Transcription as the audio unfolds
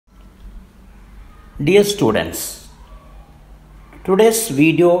Dear students, today's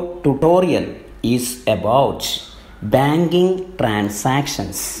video tutorial is about banking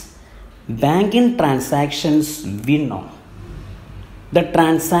transactions. Banking transactions, we know the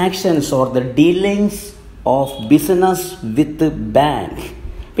transactions or the dealings of business with the bank.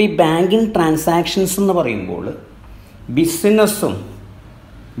 ഇപ്പോൾ ഈ banking transactions എന്ന് പറയുമ്പോൾ ബിസിനസ്സും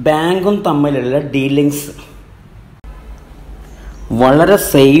ബാങ്കും തമ്മിലുള്ള dealings വളരെ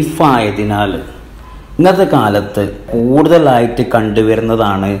സേഫായതിനാൽ ഇന്നത്തെ കാലത്ത് കൂടുതലായിട്ട്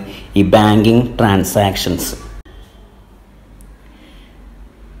കണ്ടുവരുന്നതാണ് ഈ ബാങ്കിങ് ട്രാൻസാക്ഷൻസ്.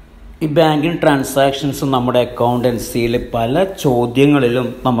 ഈ ബാങ്കിങ് ട്രാൻസാക്ഷൻസ് നമ്മുടെ അക്കൗണ്ടൻസിയിൽ പല ചോദ്യങ്ങളിലും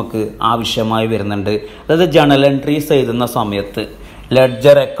നമുക്ക് ആവശ്യമായി വരുന്നുണ്ട്. അതായത് ജേണൽ എൻട്രീസ് എഴുതുന്ന സമയത്ത്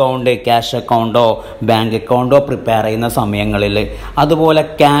ledger account, cash അക്കൗണ്ടോ bank അക്കൗണ്ടോ prepare ചെയ്യുന്ന സമയങ്ങളിൽ, അതുപോലെ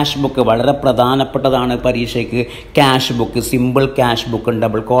ക്യാഷ് ബുക്ക് വളരെ പ്രധാനപ്പെട്ടതാണ് പരീക്ഷയ്ക്ക്. ക്യാഷ് ബുക്ക്, സിമ്പിൾ ക്യാഷ് ബുക്കും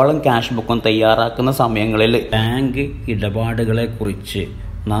ഡബിൾ കോളം ക്യാഷ് ബുക്കും തയ്യാറാക്കുന്ന സമയങ്ങളിൽ ബാങ്ക് ഇടപാടുകളെ കുറിച്ച്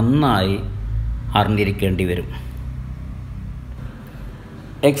നന്നായി അറിഞ്ഞിരിക്കേണ്ടി വരും.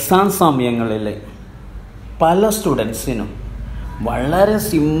 എക്സാം സമയങ്ങളിൽ പല സ്റ്റുഡൻസിനും വളരെ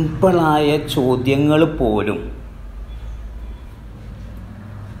സിമ്പിളായ ചോദ്യങ്ങൾ പോലും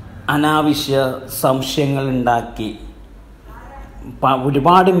അനാവശ്യ സംശയങ്ങൾ ഉണ്ടാക്കി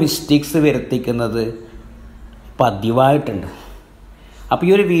ഒരുപാട് മിസ്റ്റേക്സ് വരുത്തിക്കുന്നത് പതിവായിട്ടുണ്ട്. അപ്പോൾ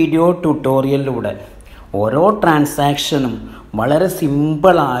ഈ ഒരു വീഡിയോ ട്യൂട്ടോറിയലിലൂടെ ഓരോ ട്രാൻസാക്ഷനും വളരെ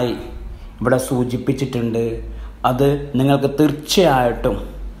സിമ്പിളായി ഇവിടെ സൂചിപ്പിച്ചിട്ടുണ്ട്. അത് നിങ്ങൾക്ക് തീർച്ചയായിട്ടും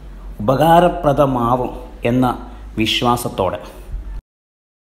ഉപകാരപ്രദമാവും എന്ന വിശ്വാസത്തോടെ.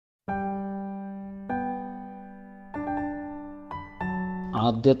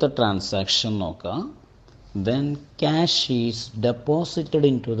 ആദ്യത്തെ ട്രാൻസാക്ഷൻ നോക്കാം. When cash is deposited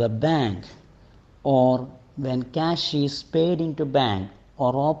in to the bank or when cash is paid in to bank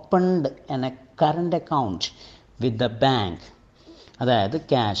or opened N A current account with the bank. അതായത്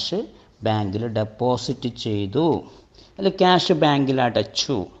ക്യാഷ് ബാങ്കിൽ ഡെപ്പോസിറ്റ് ചെയ്തു, അല്ലെങ്കിൽ ക്യാഷ് ബാങ്കിൽ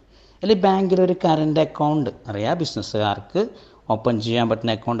അടച്ചു, അല്ലെങ്കിൽ ബാങ്കിലൊരു കറണ്ട് അക്കൗണ്ട്, അറിയാം ബിസിനസ്സുകാർക്ക് open ചെയ്യാൻ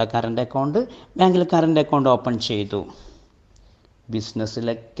പറ്റുന്ന അക്കൗണ്ട് കറണ്ട് അക്കൗണ്ട്, ബാങ്കിൽ കറണ്ട് അക്കൗണ്ട് ഓപ്പൺ ചെയ്തു.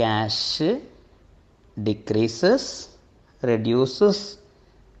 ബിസിനസ്സിലെ cash decreases, reduces,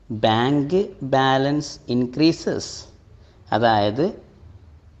 bank balance increases. അതായത്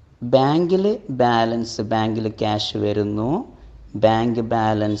ബാങ്കിൽ ബാലൻസ്, ബാങ്കിൽ ക്യാഷ് വരുന്നു, ബാങ്ക്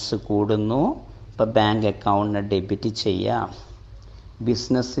ബാലൻസ് കൂടുന്നു, ഇപ്പോൾ ബാങ്ക് അക്കൗണ്ടിന് ഡെബിറ്റ് ചെയ്യാം.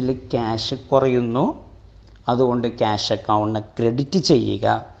 ബിസിനസ്സിൽ ക്യാഷ് കുറയുന്നു, അതുകൊണ്ട് ക്യാഷ് അക്കൗണ്ടിനെ ക്രെഡിറ്റ്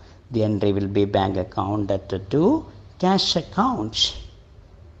ചെയ്യുക. The entry will be bank account ഡെറ്റഡ് to cash account.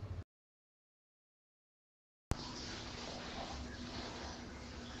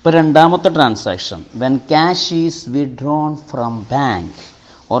 ഇപ്പോൾ രണ്ടാമത്തെ transaction, when cash is withdrawn from bank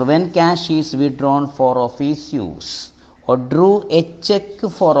or when cash is withdrawn four office use or Drew a cheque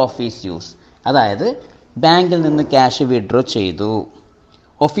four office use. അതായത് ബാങ്കിൽ നിന്ന് cash withdraw ചെയ്തു,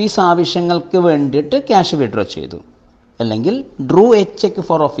 office ആവശ്യങ്ങൾക്ക് വേണ്ടിയിട്ട് cash withdraw ചെയ്തു, അല്ലെങ്കിൽ Drew a cheque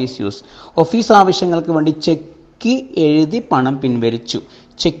four office use, office ആവശ്യങ്ങൾക്ക് വേണ്ടി ചെക്ക് എഴുതി പണം പിൻവലിച്ചു,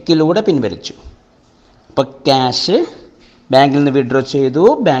 ചെക്കിലൂടെ പിൻവലിച്ചു. അപ്പോൾ ക്യാഷ് ബാങ്കിൽ നിന്ന് വിഡ്രോ ചെയ്തു,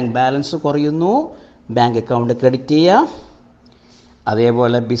 ബാങ്ക് ബാലൻസ് കുറയുന്നു, ബാങ്ക് അക്കൗണ്ട് ക്രെഡിറ്റ് ചെയ്യുക.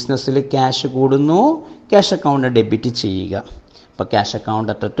 അതേപോലെ ബിസിനസ്സിൽ ക്യാഷ് കൂടുന്നു, ക്യാഷ് അക്കൗണ്ട് ഡെബിറ്റ് ചെയ്യുക. അപ്പോൾ cash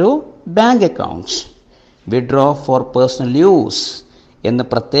account at to bank account. Withdraw for personal use എന്ന്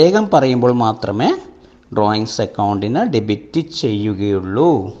പ്രത്യേകം പറയുമ്പോൾ മാത്രമേ ഡ്രോയിങ്സ് അക്കൗണ്ടിന് ഡെബിറ്റ്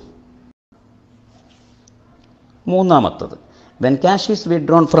ചെയ്യുകയുള്ളൂ. മൂന്നാമത്തത്, when cash is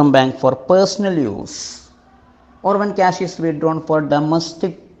withdrawn from bank for personal use or when cash is withdrawn four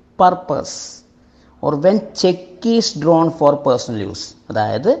domestic purpose or when cheque is drawn for personal use.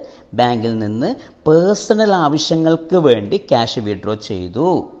 അതായത് ബാങ്കിൽ നിന്ന് personal ആവശ്യങ്ങൾക്ക് വേണ്ടി ക്യാഷ് വിഡ്രോ ചെയ്തു,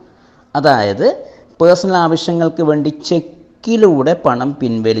 അതായത് പേഴ്സണൽ ആവശ്യങ്ങൾക്ക് വേണ്ടി ചെക്കിലൂടെ പണം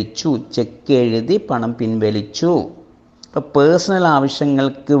പിൻവലിച്ചു, ചെക്ക് എഴുതി പണം പിൻവലിച്ചു. ഇപ്പോൾ പേഴ്സണൽ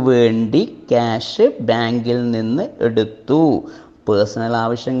ആവശ്യങ്ങൾക്ക് വേണ്ടി ക്യാഷ് ബാങ്കിൽ നിന്ന് എടുത്തു, പേഴ്സണൽ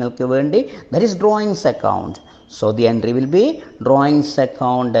ആവശ്യങ്ങൾക്ക് വേണ്ടി, that is drawings account. So the entry will be drawings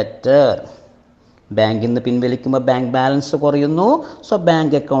account debtor. ബാങ്കിൽ നിന്ന് പിൻവലിക്കുമ്പോൾ ബാങ്ക് ബാലൻസ് കുറയുന്നു, സോ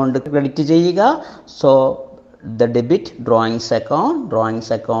ബാങ്ക് അക്കൗണ്ട് ക്രെഡിറ്റ് ചെയ്യുക. So the debit drawings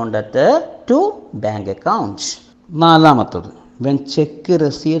account debtor to bank account. നാലാമത്തത്, when check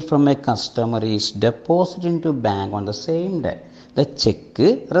received from a customer is deposited into bank on the same day, the check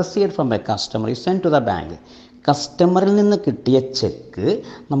received from a customer is sent to the bank. കസ്റ്റമറിൽ നിന്ന് കിട്ടിയ check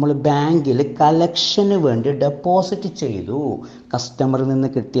നമ്മൾ ബാങ്കിൽ കളക്ഷന് വേണ്ടി deposit ചെയ്തു. കസ്റ്റമറിൽ നിന്ന്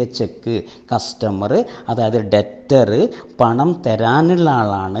കിട്ടിയ check, customer അതായത് ഡെറ്റർ പണം തരാനുള്ള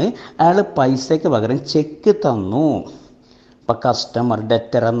ആളാണ്, അയാൾ പൈസയ്ക്ക് പകരം ചെക്ക് തന്നു. അപ്പോൾ കസ്റ്റമർ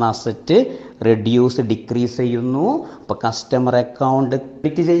ഡെറ്റർ എന്ന അസറ്റ് ഡിക്രീസ് ചെയ്യുന്നു. അപ്പോൾ കസ്റ്റമർ അക്കൗണ്ട്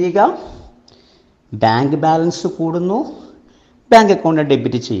ക്രെഡിറ്റ് ചെയ്യുക, ബാങ്ക് ബാലൻസ് കൂടുന്നു, ബാങ്ക് അക്കൗണ്ട്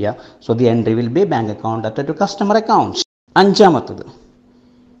ഡെബിറ്റ് ചെയ്യുക. So the entry will be bank account at to customer account. അഞ്ചാമത്തത്,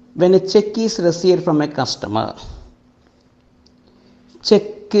 when a cheque is received from A customer.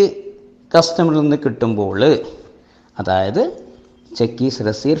 Check കസ്റ്റമറിൽ നിന്ന് കിട്ടുമ്പോൾ, അതായത് cheque is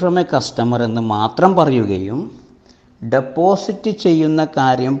received from A customer എന്ന് മാത്രം പറയുകയും deposit ചെയ്യുന്ന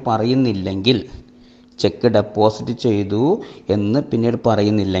കാര്യം പറയുന്നില്ലെങ്കിൽ, ചെക്ക് ഡെപ്പോസിറ്റ് ചെയ്തു എന്ന് പിന്നീട്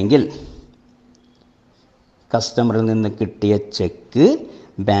പറയുന്നില്ലെങ്കിൽ, കസ്റ്റമറിൽ നിന്ന് കിട്ടിയ ചെക്ക്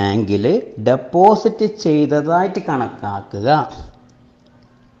ബാങ്കിൽ ഡെപ്പോസിറ്റ് ചെയ്തതായിട്ട് കണക്കാക്കുക.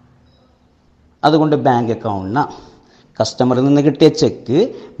 അതുകൊണ്ട് ബാങ്ക് അക്കൗണ്ടിന് കസ്റ്റമറിൽ നിന്ന് കിട്ടിയ ചെക്ക്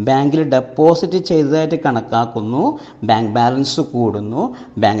ബാങ്കിൽ ഡെപ്പോസിറ്റ് ചെയ്തതായിട്ട് കണക്കാക്കുന്നു, ബാങ്ക് ബാലൻസ് കൂടുന്നു,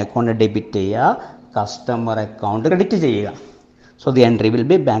 ബാങ്ക് അക്കൗണ്ട് ഡെബിറ്റ് ചെയ്യുക, കസ്റ്റമർ അക്കൗണ്ട് ക്രെഡിറ്റ് ചെയ്യുക. So the entry will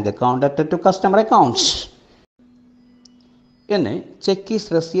be bank account at to customer accounts. പിന്നെ cheque is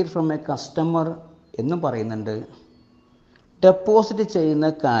received from A customer എന്നും പറയുന്നുണ്ട്. ഡെപ്പോസിറ്റ് ചെയ്യുന്ന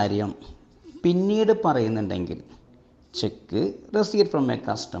കാര്യം പിന്നീട് പറയുന്നുണ്ടെങ്കിൽ check received from A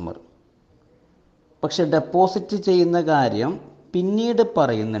customer. പക്ഷെ ഡെപ്പോസിറ്റ് ചെയ്യുന്ന കാര്യം പിന്നീട്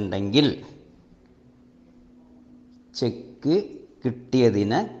പറയുന്നുണ്ടെങ്കിൽ ചെക്ക്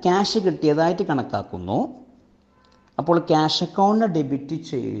കിട്ടിയതിന് ക്യാഷ് കിട്ടിയതായിട്ട് കണക്കാക്കുന്നു. അപ്പോൾ ക്യാഷ് അക്കൗണ്ടിന് ഡെബിറ്റ്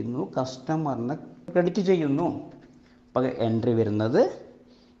ചെയ്യുന്നു, കസ്റ്റമറിന് ക്രെഡിറ്റ് ചെയ്യുന്നു. അപ്പോൾ എൻട്രി വരുന്നത്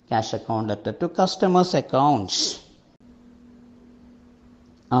cash account at to customers accounts.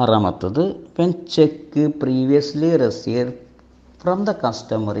 ആറാമത്തത്, when check previously received from the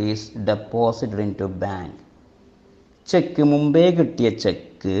customer is deposited in to bank. Check മുമ്പേ കിട്ടിയ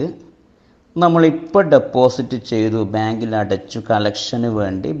ചെക്ക് നമ്മളിപ്പോൾ ഡെപ്പോസിറ്റ് ചെയ്തു, ബാങ്കിൽ അടച്ചു, കളക്ഷന്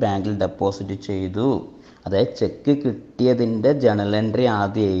വേണ്ടി ബാങ്കിൽ ഡെപ്പോസിറ്റ് ചെയ്തു. അതായത് ചെക്ക് കിട്ടിയതിൻ്റെ ജേണൽ എൻട്രി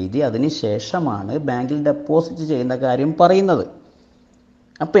ആദ്യം എഴുതി അതിന് ശേഷമാണ് ബാങ്കിൽ ഡെപ്പോസിറ്റ് ചെയ്യുന്ന കാര്യം പറയുന്നത്.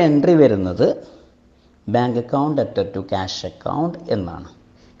 അപ്പോൾ എൻട്രി വരുന്നത് bank account at to cash account എന്നാണ്.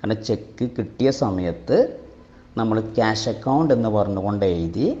 കാരണം ചെക്ക് കിട്ടിയ സമയത്ത് നമ്മൾ ക്യാഷ് അക്കൗണ്ട് എന്ന് പറഞ്ഞുകൊണ്ട്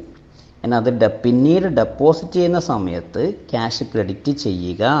എഴുതി, എന്നാൽ അത് പിന്നീട് ഡെപ്പോസിറ്റ് ചെയ്യുന്ന സമയത്ത് ക്യാഷ് ക്രെഡിറ്റ്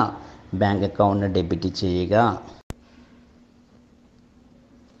ചെയ്യുക, ബാങ്ക് അക്കൗണ്ടിന് ഡെബിറ്റ് ചെയ്യുക.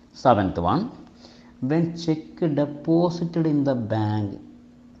 Seventh one, when check deposited in the bank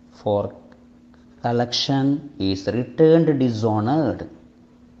for collection is returned ഡിസോണേർഡ്.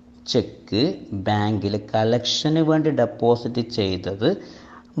 Check ബാങ്കിൽ കളക്ഷന് വേണ്ടി ഡെപ്പോസിറ്റ് ചെയ്തത്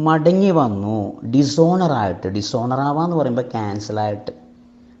മടങ്ങി വന്നു ഡിസോണറായിട്ട്. ഡിസോണറാവാന്ന് പറയുമ്പോൾ ക്യാൻസലായിട്ട്.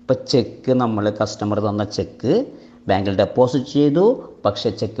 ഇപ്പോൾ ചെക്ക് നമ്മൾ കസ്റ്റമർ തന്ന ചെക്ക് ബാങ്കിൽ ഡെപ്പോസിറ്റ് ചെയ്തു, പക്ഷേ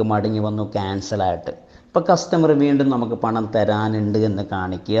ചെക്ക് മടങ്ങി വന്നു ക്യാൻസലായിട്ട്. ഇപ്പോൾ കസ്റ്റമർ വീണ്ടും നമുക്ക് പണം തരാനുണ്ട് എന്ന്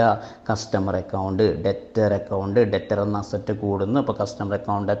കാണിക്കുക. കസ്റ്റമർ അക്കൗണ്ട് ഡെറ്റർ എന്ന അസറ്റ് കൂടുന്നു. അപ്പോൾ customer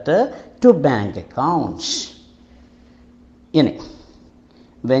account at to bank accounts. ഇനി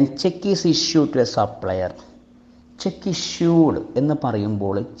when cheque is issued to A supplier. Check issued എന്ന്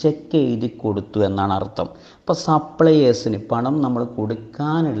പറയുമ്പോൾ ചെക്ക് എഴുതി കൊടുത്തു എന്നാണ് അർത്ഥം. ഇപ്പോൾ സപ്ലയേഴ്സിന് പണം നമ്മൾ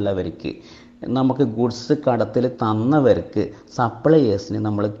കൊടുക്കാനുള്ളവർക്ക്, നമുക്ക് ഗുഡ്സ് കടത്തിൽ തന്നവർക്ക്, സപ്ലയേഴ്സിന്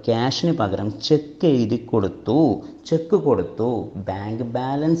നമ്മൾ ക്യാഷിന് പകരം ചെക്ക് എഴുതി കൊടുത്തു, ചെക്ക് കൊടുത്തു. ബാങ്ക്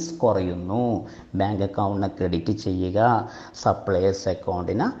ബാലൻസ് കുറയുന്നു, ബാങ്ക് അക്കൗണ്ടിനെ ക്രെഡിറ്റ് ചെയ്യുക, സപ്ലയേഴ്സ്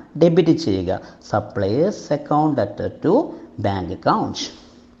അക്കൗണ്ടിനെ ഡെബിറ്റ് ചെയ്യുക. Suppliers account at to bank account.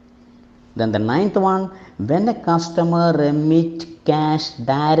 Then the ninth one, when a customer remit cash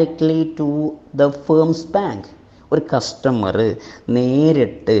directly to the firm's bank. ഒരു കസ്റ്റമർ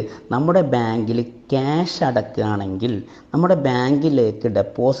നേരിട്ട് നമ്മുടെ ബാങ്കിൽ ക്യാഷ് അടക്കുകയാണെങ്കിൽ, നമ്മുടെ ബാങ്കിലേക്ക്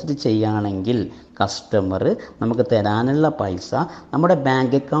ഡെപ്പോസിറ്റ് ചെയ്യുകയാണെങ്കിൽ, കസ്റ്റമർ നമുക്ക് തരാനുള്ള പൈസ നമ്മുടെ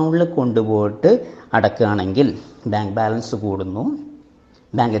ബാങ്ക് അക്കൗണ്ടിൽ കൊണ്ടുപോയിട്ട് അടക്കുകയാണെങ്കിൽ ബാങ്ക് ബാലൻസ് കൂടുന്നു,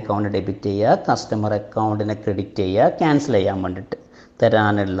 ബാങ്ക് അക്കൗണ്ട് ഡെബിറ്റ് ചെയ്യുക, കസ്റ്റമർ അക്കൗണ്ടിനെ ക്രെഡിറ്റ് ചെയ്യുക, ക്യാൻസൽ ചെയ്യാൻ വേണ്ടിയിട്ട്.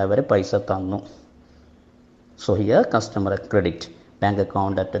 തരാനുള്ളവർ പൈസ തന്നു. So here customer credit bank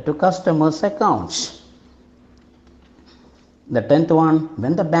account at to customers accounts. The 10th one,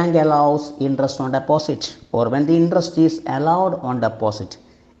 when the bank allows interest on deposit or when the interest is allowed on deposit,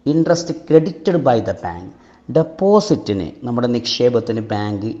 interest credited by the bank. ഡെപ്പോസിറ്റിന്, നമ്മുടെ നിക്ഷേപത്തിന്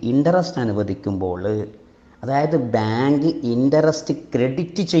bank interest അനുവദിക്കുമ്പോൾ, അതായത് bank interest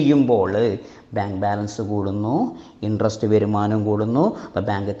credit ചെയ്യുമ്പോൾ bank balance കൂടുന്നു, interest വരുമാനം കൂടുന്നു. അപ്പോൾ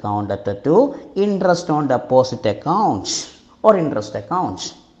bank account at to interest on deposit accounts or interest accounts.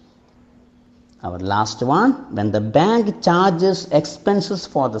 Our last one, when the bank charges expenses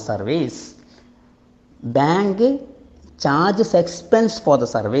for the service. Bank charges expense for the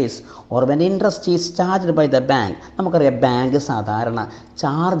service or when interest is charged by the bank. നമുക്കറിയാം bank സാധാരണ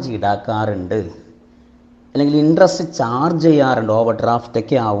charge ഈടാക്കാറുണ്ട്, അല്ലെങ്കിൽ interest charge ചെയ്യാറുണ്ട്. Over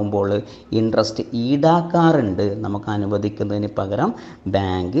ഡ്രാഫ്റ്റൊക്കെ ആവുമ്പോൾ interest ഈടാക്കാറുണ്ട്. നമുക്ക് അനുവദിക്കുന്നതിന് പകരം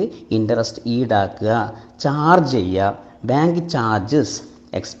bank interest ഈടാക്കുക, charge ചെയ്യുക. ബാങ്ക് ചാർജസ്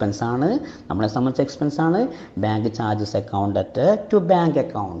എക്സ്പെൻസ് ആണ്, നമ്മളെ സംബന്ധിച്ച് എക്സ്പെൻസ് ആണ്. Bank charges account at to bank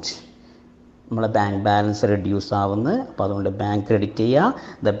account. നമ്മളെ ബാങ്ക് ബാലൻസ് റെഡ്യൂസ് ആവുന്നു, അപ്പോൾ അതുകൊണ്ട് ബാങ്ക് ക്രെഡിറ്റ് ചെയ്യുക.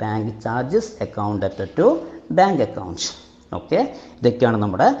 The bank charges account at to bank account. Okay, ഇതൊക്കെയാണ്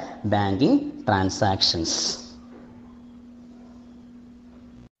നമ്മുടെ ബാങ്കിങ് ട്രാൻസാക്ഷൻസ്.